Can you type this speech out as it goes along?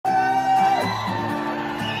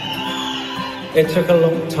It took a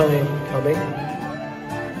long time coming.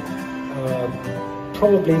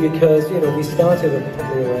 Probably because, you know, we started it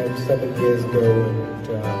probably around 7 years ago,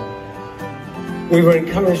 and we were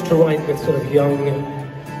encouraged to write with sort of young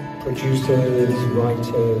producers,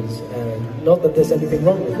 writers, and not that there's anything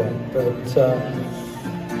wrong with that, but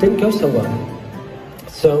it didn't go so well.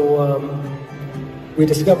 So we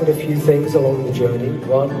discovered a few things along the journey.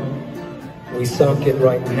 One, we suck at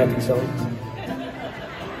writing happy songs.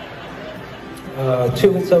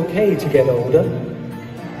 Two, it's okay to get older.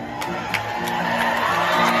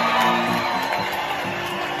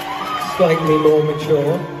 Slightly more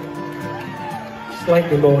mature,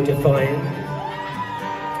 slightly more defiant.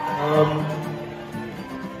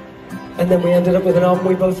 And then we ended up with an album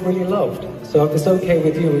we both really loved. So if it's okay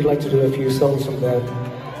with you, we'd like to do a few songs from that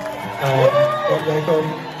record.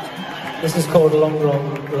 This is called Long,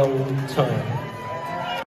 Long, Long Time.